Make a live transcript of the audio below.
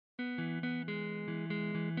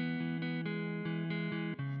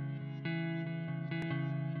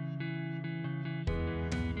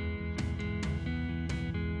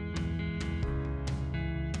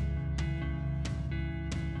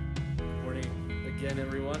again,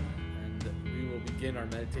 everyone, and we will begin our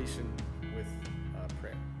meditation with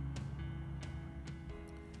prayer.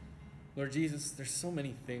 Lord Jesus, there's so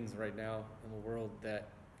many things right now in the world that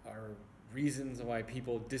are reasons why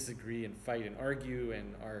people disagree and fight and argue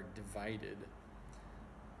and are divided.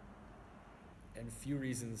 And few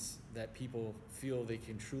reasons that people feel they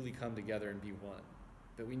can truly come together and be one.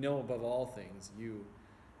 But we know above all things, you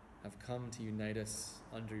have come to unite us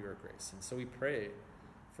under your grace. And so we pray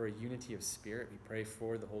for a unity of spirit. We pray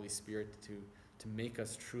for the Holy Spirit to make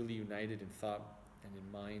us truly united in thought and in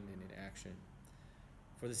mind and in action.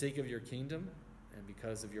 For the sake of your kingdom and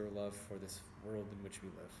because of your love for this world in which we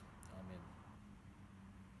live. Amen.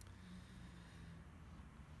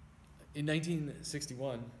 In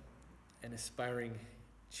 1961, an aspiring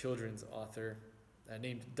children's author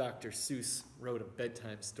named Dr. Seuss wrote a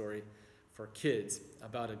bedtime story for kids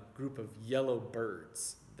about a group of yellow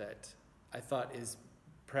birds that I thought is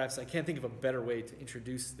perhaps, I can't think of a better way to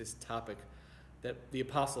introduce this topic that the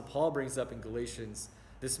Apostle Paul brings up in Galatians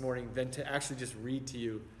this morning than to actually just read to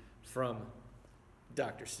you from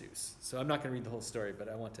Dr. Seuss. So I'm not going to read the whole story, but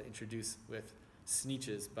I want to introduce with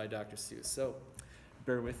Sneetches by Dr. Seuss. So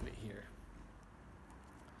bear with me here.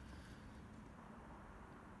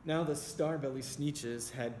 Now the star-belly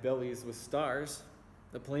Sneetches had bellies with stars.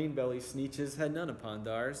 The plain-belly Sneetches had none upon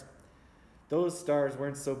theirs. Those stars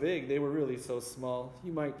weren't so big, they were really so small,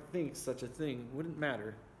 you might think such a thing wouldn't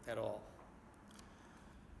matter at all.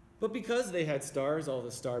 But because they had stars, all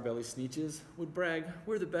the star-belly Sneetches would brag,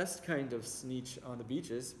 we're the best kind of Sneetch on the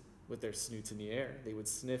beaches. With their snoots in the air, they would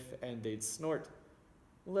sniff and they'd snort.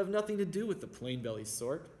 We'll have nothing to do with the plain-belly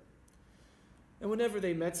sort. And whenever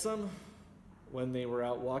they met some, when they were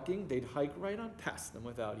out walking, they'd hike right on past them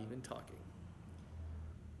without even talking.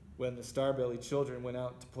 When the star-belly children went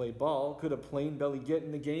out to play ball, could a plain belly get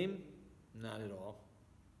in the game? Not at all.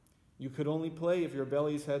 You could only play if your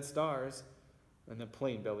bellies had stars, and the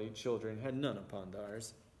plain-bellied children had none upon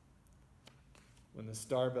theirs. When the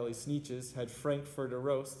star-belly Sneetches had frankfurter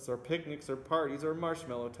roasts, or picnics, or parties, or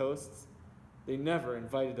marshmallow toasts, they never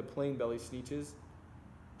invited the plain-belly Sneetches.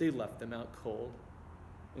 They left them out cold,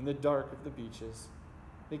 in the dark of the beaches.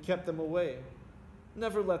 They kept them away,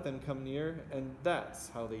 never let them come near, and that's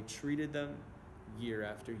how they treated them year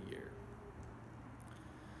after year.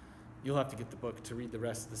 You'll have to get the book to read the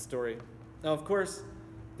rest of the story. Now, of course,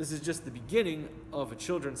 this is just the beginning of a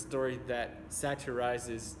children's story that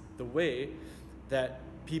satirizes the way that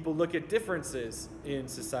people look at differences in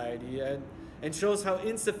society and shows how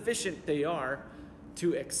insufficient they are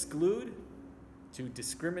to exclude, to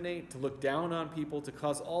discriminate, to look down on people, to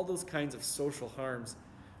cause all those kinds of social harms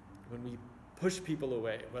when we push people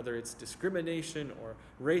away, whether it's discrimination or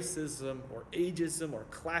racism or ageism or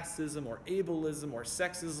classism or ableism or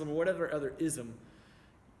sexism or whatever other ism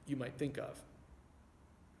you might think of.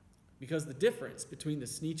 Because the difference between the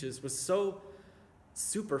Sneetches was so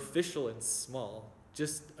superficial and small,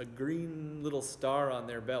 just a green little star on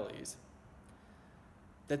their bellies,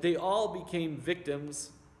 that they all became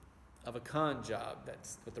victims of a con job.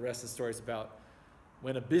 That's what the rest of the story is about.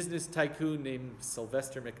 When a business tycoon named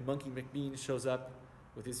Sylvester McMonkey McBean shows up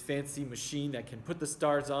with his fancy machine that can put the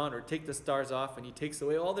stars on or take the stars off, and he takes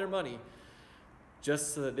away all their money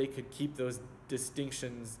just so that they could keep those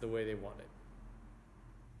distinctions the way they wanted.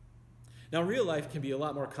 Now, real life can be a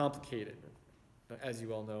lot more complicated, as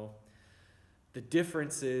you all know. The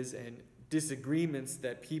differences and disagreements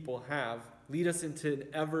that people have lead us into an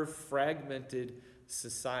ever-fragmented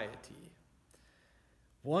society.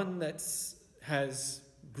 One that has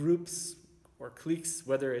groups or cliques,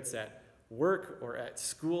 whether it's at work or at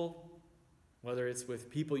school, whether it's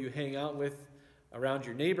with people you hang out with around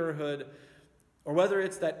your neighborhood, or whether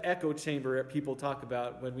it's that echo chamber that people talk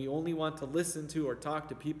about when we only want to listen to or talk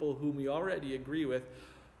to people whom we already agree with,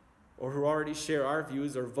 or who already share our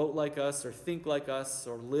views, or vote like us, or think like us,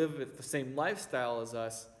 or live with the same lifestyle as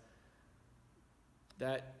us,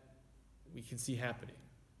 that we can see happening.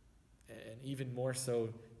 And even more so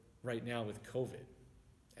right now with COVID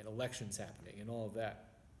and elections happening and all of that.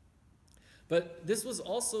 But this was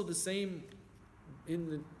also the same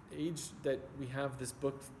in the age that we have this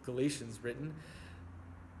book, Galatians, written.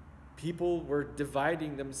 People were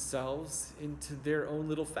dividing themselves into their own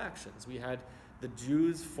little factions. We had the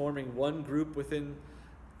Jews forming one group within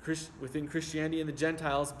Christianity and the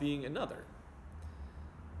Gentiles being another.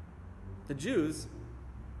 The Jews,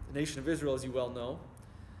 the nation of Israel, as you well know,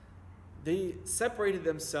 they separated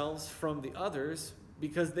themselves from the others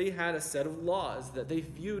because they had a set of laws that they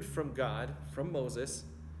viewed from God, from Moses,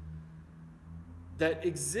 that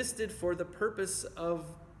existed for the purpose of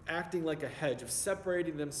acting like a hedge, of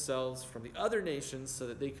separating themselves from the other nations so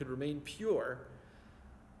that they could remain pure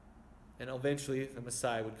and eventually the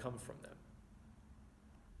Messiah would come from them.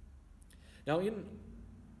 Now,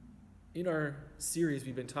 in our series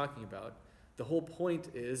we've been talking about, the whole point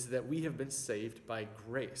is that we have been saved by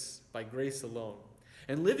grace alone.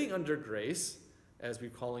 And living under grace, as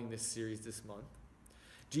we're calling this series this month,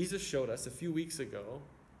 Jesus showed us a few weeks ago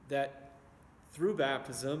that through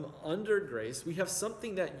baptism, under grace, we have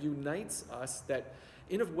something that unites us that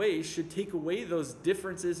in a way should take away those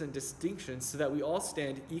differences and distinctions so that we all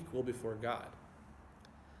stand equal before God.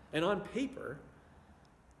 And on paper,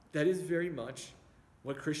 that is very much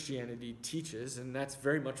what Christianity teaches, and that's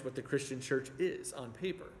very much what the Christian church is on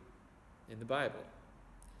paper in the Bible.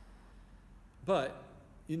 But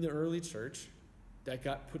in the early church, that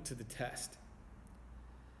got put to the test.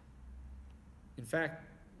 In fact,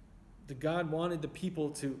 God wanted the people,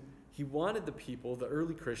 the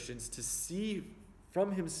early Christians, to see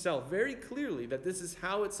from himself very clearly that this is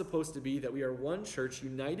how it's supposed to be, that we are one church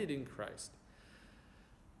united in Christ.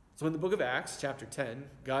 So in the book of Acts, chapter 10,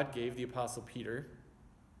 God gave the Apostle Peter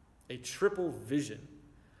a triple vision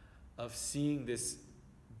of seeing this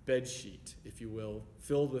bed sheet, if you will,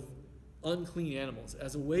 filled with unclean animals,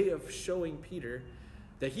 as a way of showing Peter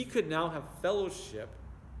that he could now have fellowship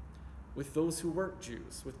with those who weren't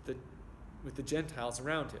Jews, with the Gentiles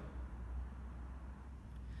around him.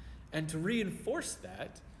 And to reinforce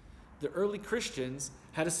that, the early Christians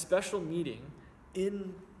had a special meeting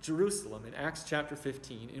in Jerusalem in Acts chapter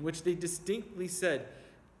 15, in which they distinctly said,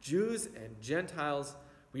 Jews and Gentiles,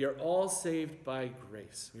 we are all saved by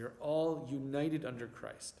grace. We are all united under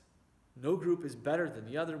Christ. No group is better than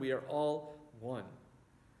the other. We are all one.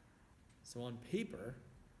 So on paper,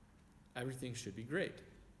 everything should be great.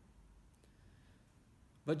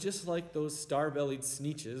 But just like those star-bellied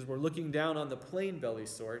sneetches were looking down on the plain-belly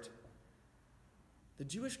sort, the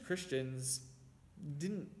Jewish Christians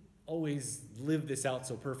didn't always live this out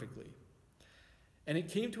so perfectly. And it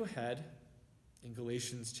came to a head in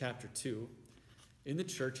Galatians chapter 2 in the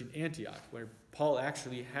church in Antioch, where Paul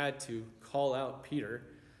actually had to call out Peter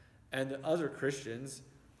and the other Christians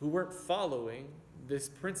who weren't following this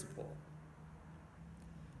principle.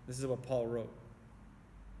 This is what Paul wrote.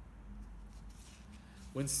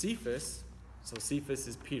 When Cephas, so Cephas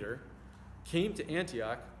is Peter, came to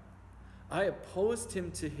Antioch, I opposed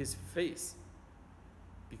him to his face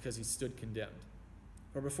because he stood condemned.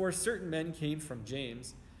 For before certain men came from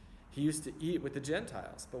James, he used to eat with the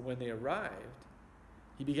Gentiles. But when they arrived,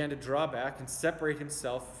 he began to draw back and separate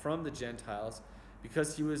himself from the Gentiles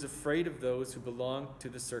because he was afraid of those who belonged to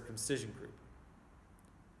the circumcision group.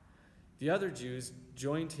 The other Jews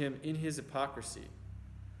joined him in his hypocrisy,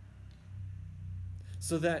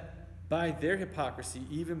 so that by their hypocrisy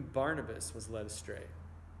even Barnabas was led astray.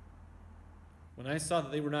 When I saw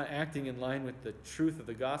that they were not acting in line with the truth of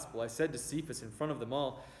the gospel, I said to Cephas in front of them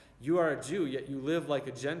all, you are a Jew, yet you live like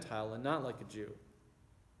a Gentile and not like a Jew.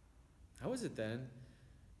 How is it then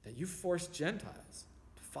that you force Gentiles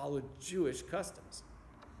to follow Jewish customs?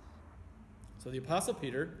 So the Apostle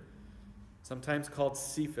Peter, sometimes called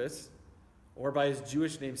Cephas, or by his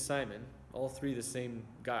Jewish name Simon, all three the same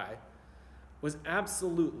guy, was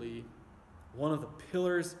absolutely one of the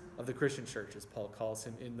pillars of the Christian church, as Paul calls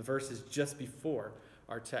him in the verses just before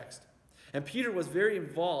our text. And Peter was very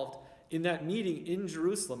involved in that meeting in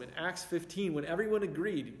Jerusalem in Acts 15 when everyone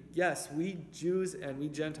agreed, yes, we Jews and we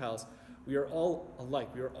Gentiles, we are all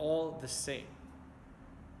alike. We are all the same.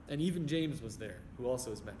 And even James was there, who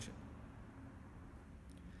also is mentioned.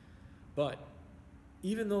 But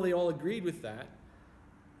even though they all agreed with that,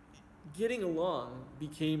 getting along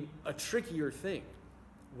became a trickier thing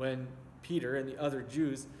when Peter and the other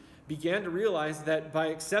Jews began to realize that by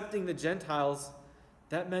accepting the Gentiles,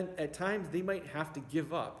 that meant at times they might have to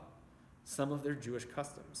give up some of their Jewish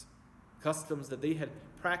customs. Customs that they had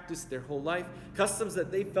practiced their whole life, customs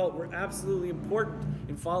that they felt were absolutely important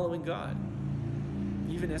in following God,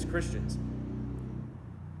 even as Christians.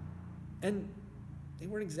 And they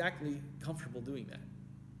weren't exactly comfortable doing that.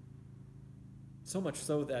 So much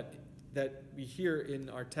so that we hear in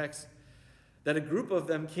our text that a group of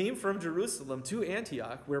them came from Jerusalem to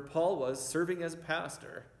Antioch, where Paul was serving as a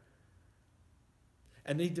pastor,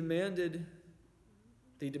 and they demanded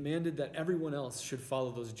that everyone else should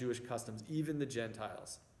follow those Jewish customs, even the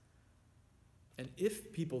Gentiles. And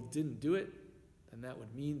if people didn't do it, then that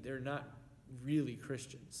would mean they're not really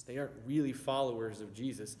Christians. They aren't really followers of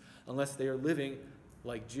Jesus unless they are living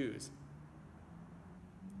like Jews.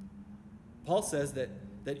 Paul says that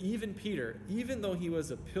even Peter, even though he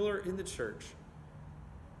was a pillar in the church,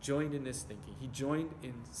 joined in this thinking. He joined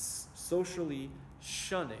in socially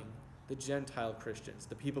shunning the Gentile Christians,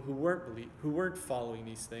 the people who weren't following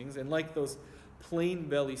these things. And like those plain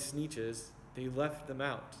belly sneeches, they left them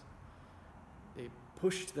out. They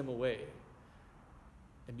pushed them away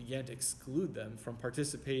and began to exclude them from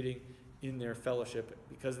participating in their fellowship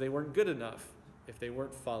because they weren't good enough if they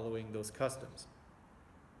weren't following those customs.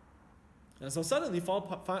 And so suddenly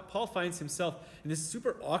Paul finds himself in this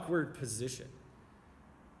super awkward position.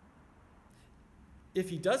 If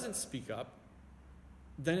he doesn't speak up,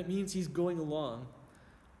 then it means he's going along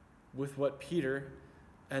with what Peter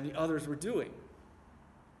and the others were doing.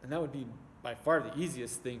 And that would be by far the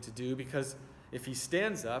easiest thing to do, because if he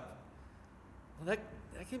stands up, well,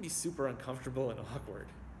 that can be super uncomfortable and awkward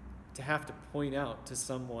to have to point out to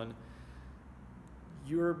someone,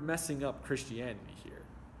 you're messing up Christianity here.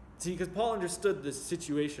 See, because Paul understood this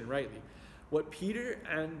situation rightly. What Peter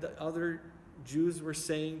and the other Jews were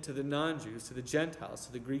saying to the non-Jews, to the Gentiles,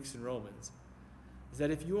 to the Greeks and Romans, is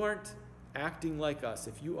that if you aren't acting like us,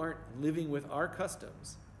 if you aren't living with our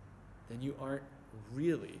customs, then you aren't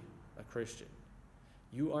really a Christian.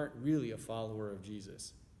 You aren't really a follower of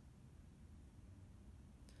Jesus.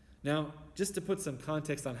 Now, just to put some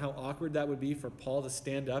context on how awkward that would be for Paul to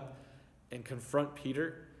stand up and confront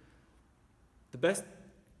Peter, the best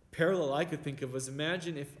parallel I could think of was,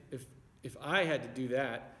 imagine if I had to do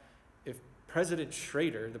that, if President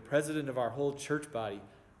Schrader, the president of our whole church body,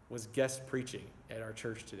 was guest preaching at our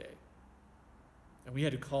church today, and we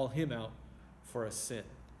had to call him out for a sin.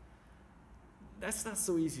 That's not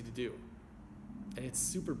so easy to do. And it's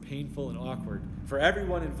super painful and awkward for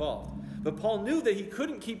everyone involved. But Paul knew that he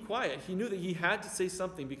couldn't keep quiet. He knew that he had to say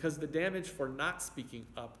something, because the damage for not speaking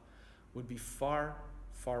up would be far,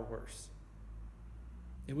 far worse.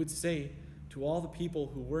 It would say to all the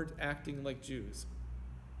people who weren't acting like Jews,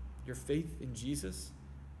 your faith in Jesus,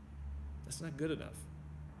 that's not good enough.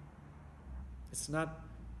 It's not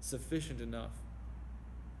sufficient enough.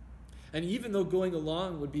 And even though going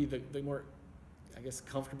along would be the more, I guess,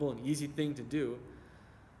 comfortable and easy thing to do,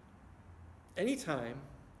 anytime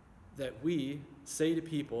that we say to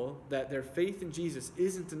people that their faith in Jesus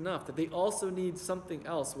isn't enough, that they also need something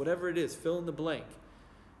else, whatever it is, fill in the blank,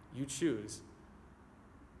 you choose,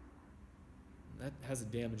 that has a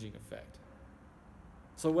damaging effect.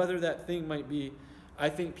 So whether that thing might be, I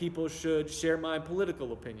think people should share my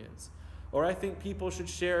political opinions, or I think people should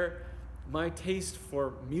share my taste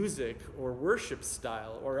for music or worship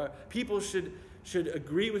style, or people should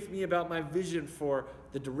agree with me about my vision for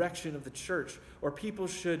the direction of the church, or people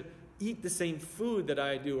should eat the same food that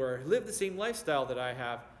I do, or live the same lifestyle that I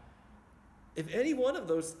have. If any one of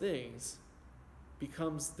those things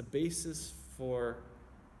becomes the basis for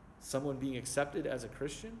someone being accepted as a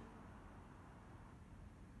Christian,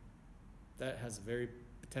 that has a very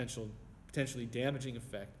potentially damaging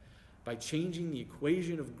effect by changing the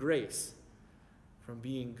equation of grace from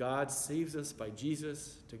being God saves us by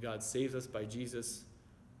Jesus to God saves us by Jesus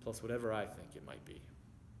plus whatever I think it might be.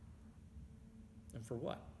 And for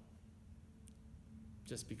what?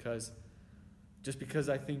 Just because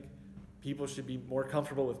I think people should be more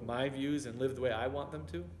comfortable with my views and live the way I want them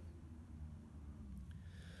to?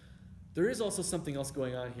 There is also something else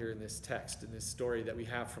going on here in this text, in this story that we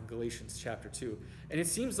have from Galatians chapter 2. And it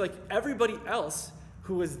seems like everybody else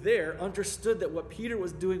who was there understood that what Peter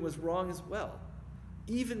was doing was wrong as well,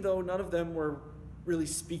 even though none of them were really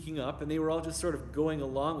speaking up, and they were all just sort of going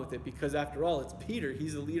along with it, because after all, it's Peter.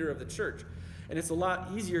 He's the leader of the church. And it's a lot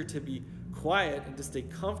easier to be quiet and to stay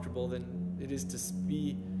comfortable than it is to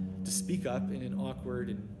speak up in an awkward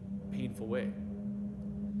and painful way.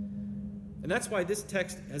 And that's why this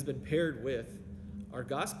text has been paired with our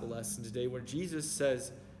gospel lesson today, where Jesus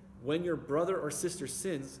says, when your brother or sister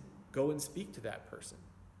sins, go and speak to that person.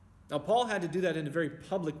 Now, Paul had to do that in a very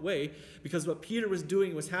public way, because what Peter was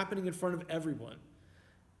doing was happening in front of everyone.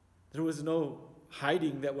 There was no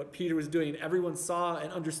hiding that what Peter was doing, and everyone saw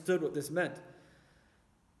and understood what this meant.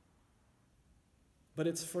 But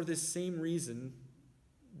it's for this same reason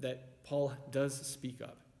that Paul does speak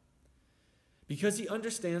up. Because he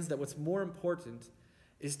understands that what's more important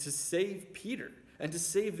is to save Peter and to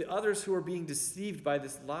save the others who are being deceived by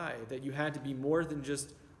this lie that you had to be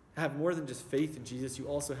have more than just faith in Jesus, you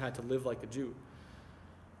also had to live like a Jew.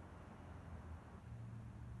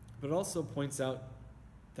 But it also points out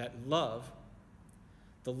that love,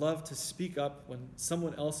 the love to speak up when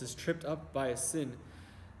someone else is tripped up by a sin,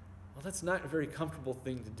 well, that's not a very comfortable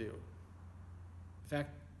thing to do. In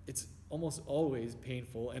fact, it's almost always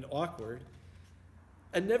painful and awkward,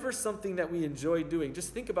 and never something that we enjoy doing.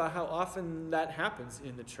 Just think about how often that happens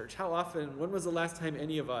in the church. When was the last time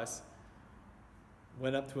any of us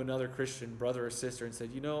went up to another Christian brother or sister and said,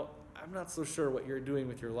 I'm not so sure what you're doing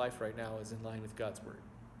with your life right now is in line with God's word?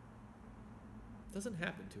 It doesn't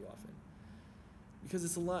happen too often. Because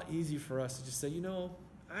it's a lot easier for us to just say,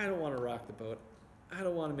 I don't want to rock the boat. I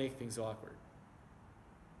don't want to make things awkward.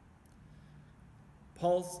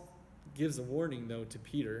 Paul gives a warning, though, to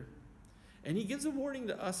Peter, and he gives a warning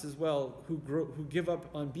to us as well, who give up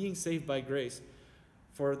on being saved by grace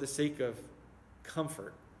for the sake of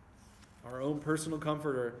comfort, our own personal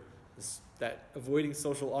comfort, or that avoiding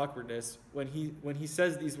social awkwardness, when he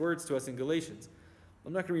says these words to us in Galatians.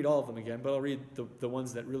 I'm not going to read all of them again, but I'll read the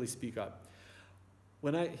ones that really speak up.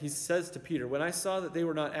 He says to Peter, "When I saw that they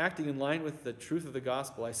were not acting in line with the truth of the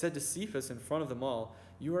gospel, I said to Cephas in front of them all,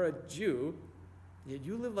 'You are a Jew, yet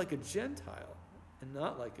you live like a Gentile and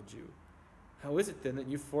not like a Jew. How is it then that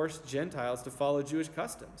you force Gentiles to follow Jewish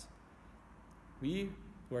customs? We,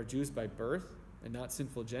 who are Jews by birth and not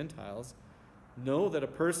sinful Gentiles, know that a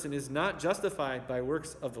person is not justified by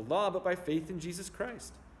works of the law, but by faith in Jesus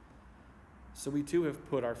Christ. So we too have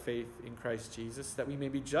put our faith in Christ Jesus, that we may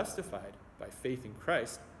be justified by faith in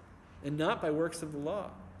Christ, and not by works of the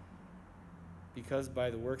law. Because by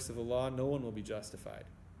the works of the law no one will be justified.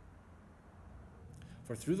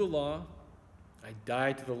 For through the law I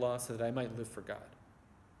died to the law so that I might live for God.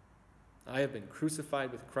 I have been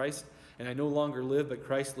crucified with Christ, and I no longer live, but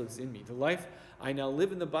Christ lives in me. The life I now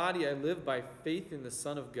live in the body, I live by faith in the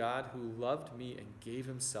Son of God, who loved me and gave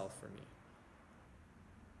himself for me.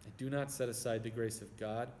 I do not set aside the grace of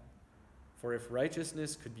God, for if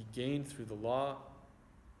righteousness could be gained through the law,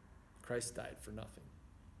 Christ died for nothing.'"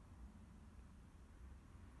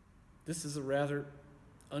 This is a rather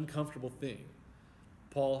uncomfortable thing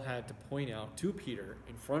Paul had to point out to Peter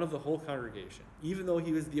in front of the whole congregation, even though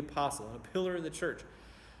he was the apostle and a pillar in the church.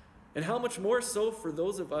 And how much more so for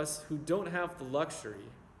those of us who don't have the luxury,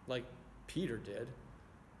 like Peter did,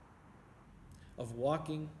 of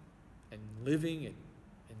walking and living and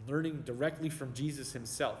learning directly from Jesus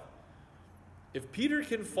himself. If Peter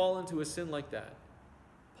can fall into a sin like that,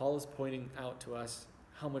 Paul is pointing out to us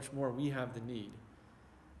how much more we have the need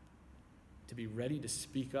to be ready to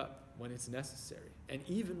speak up when it's necessary, and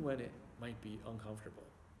even when it might be uncomfortable.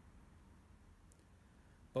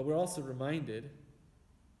 But we're also reminded,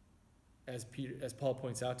 as Paul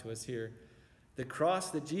points out to us here, the cross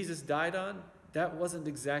that Jesus died on, that wasn't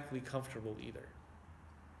exactly comfortable either.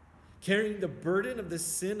 Carrying the burden of the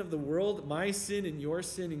sin of the world, my sin and your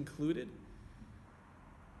sin included,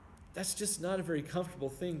 that's just not a very comfortable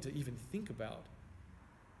thing to even think about.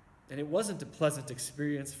 And it wasn't a pleasant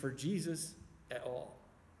experience for Jesus at all.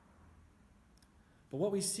 But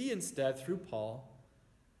what we see instead through Paul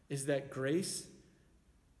is that grace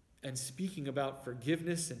and speaking about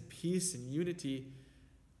forgiveness and peace and unity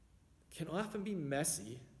can often be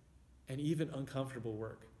messy and even uncomfortable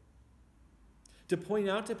work. To point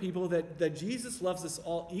out to people that Jesus loves us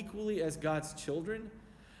all equally as God's children,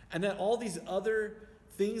 and that all these other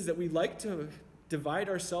things that we like to divide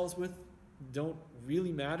ourselves with don't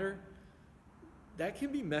really matter, that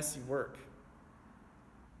can be messy work.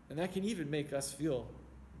 And that can even make us feel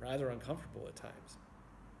rather uncomfortable at times.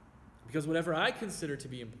 Because whatever I consider to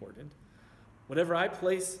be important, whatever I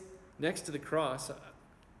place next to the cross,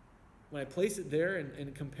 when I place it there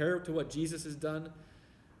and compare it to what Jesus has done,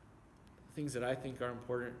 things that I think are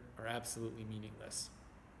important are absolutely meaningless.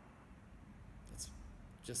 It's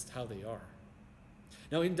just how they are.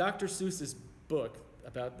 Now, in Dr. Seuss's book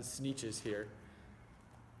about the Sneetches here,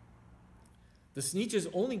 the Sneetches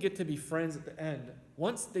only get to be friends at the end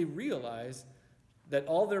once they realize that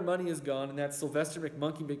all their money is gone and that Sylvester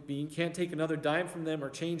McMonkey McBean can't take another dime from them or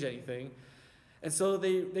change anything. And so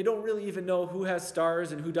they don't really even know who has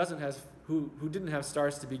stars and who didn't have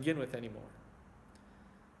stars to begin with anymore.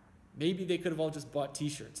 Maybe they could have all just bought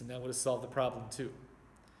t-shirts and that would have solved the problem too.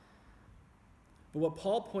 But what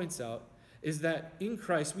Paul points out is that in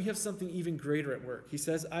Christ we have something even greater at work. He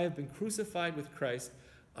says, "I have been crucified with Christ.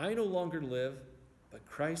 I no longer live, but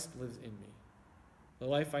Christ lives in me. The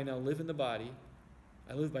life I now live in the body,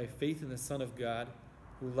 I live by faith in the Son of God,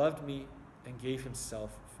 who loved me and gave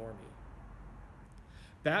himself for me."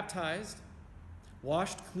 Baptized,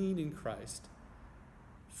 washed clean in Christ,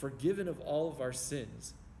 forgiven of all of our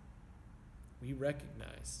sins, we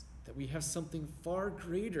recognize that we have something far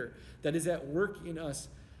greater that is at work in us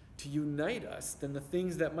to unite us than the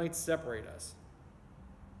things that might separate us.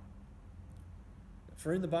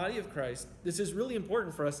 For in the body of Christ, this is really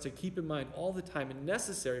important for us to keep in mind all the time, and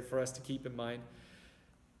necessary for us to keep in mind,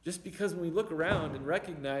 just because when we look around and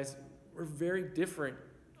recognize we're very different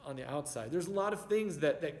on the outside. There's a lot of things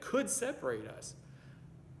that could separate us.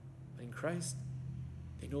 In Christ,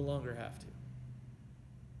 they no longer have to.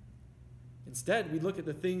 Instead, we look at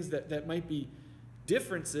the things that might be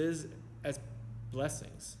differences as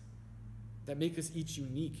blessings that make us each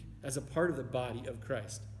unique as a part of the body of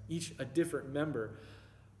Christ, each a different member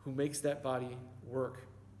who makes that body work.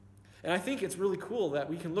 And I think it's really cool that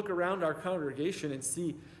we can look around our congregation and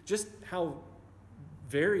see just how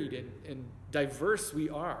varied and diverse we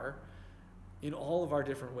are in all of our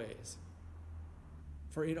different ways.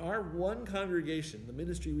 For in our one congregation, the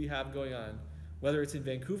ministry we have going on, whether it's in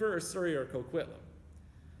Vancouver or Surrey or Coquitlam,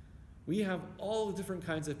 we have all the different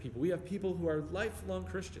kinds of people. We have people who are lifelong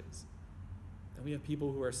Christians, and we have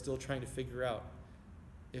people who are still trying to figure out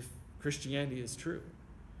if Christianity is true.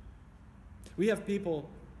 We have people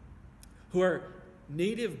who are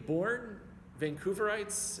native-born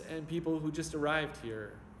Vancouverites and people who just arrived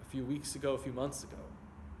here a few weeks ago, a few months ago.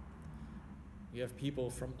 We have people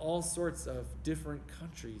from all sorts of different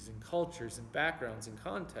countries and cultures and backgrounds and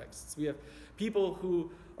contexts. We have people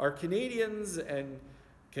who are Canadians and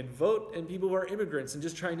can vote, and people who are immigrants and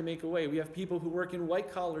just trying to make a way. We have people who work in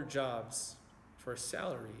white-collar jobs for a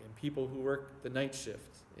salary and people who work the night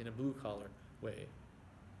shift in a blue-collar way.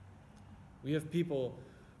 We have people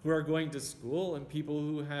who are going to school and people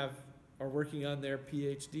who are working on their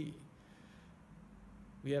PhD.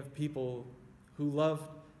 We have people who love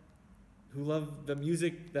the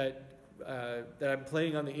music that I'm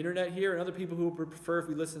playing on the internet here, and other people who prefer if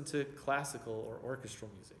we listen to classical or orchestral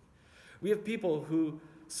music. We have people who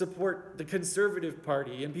support the Conservative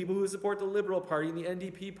Party and people who support the Liberal Party and the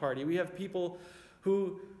NDP Party. We have people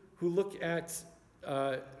who look at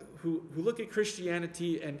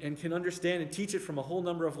Christianity and can understand and teach it from a whole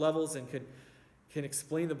number of levels and can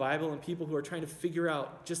explain the Bible, and people who are trying to figure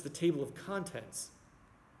out just the table of contents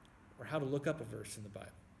or how to look up a verse in the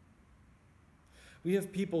Bible. We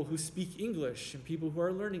have people who speak English and people who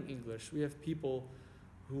are learning English. We have people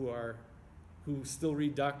who still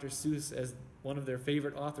read Dr. Seuss as one of their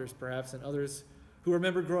favorite authors, perhaps, and others who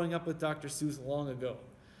remember growing up with Dr. Seuss long ago.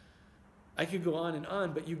 I could go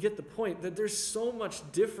on, but you get the point that there's so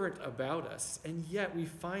much different about us, and yet we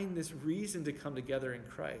find this reason to come together in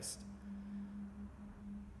Christ.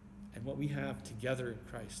 And what we have together in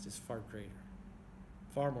Christ is far greater,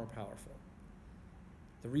 far more powerful.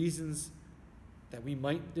 The reasons that we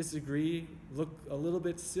might disagree look a little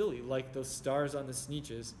bit silly, like those stars on the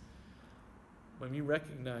sneetches, when we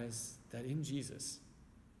recognize that in Jesus,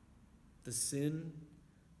 the sin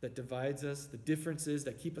that divides us, the differences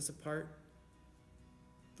that keep us apart,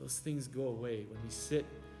 those things go away when we sit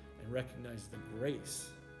and recognize the grace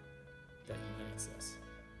that unites us.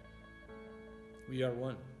 We are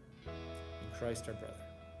one in Christ our brother.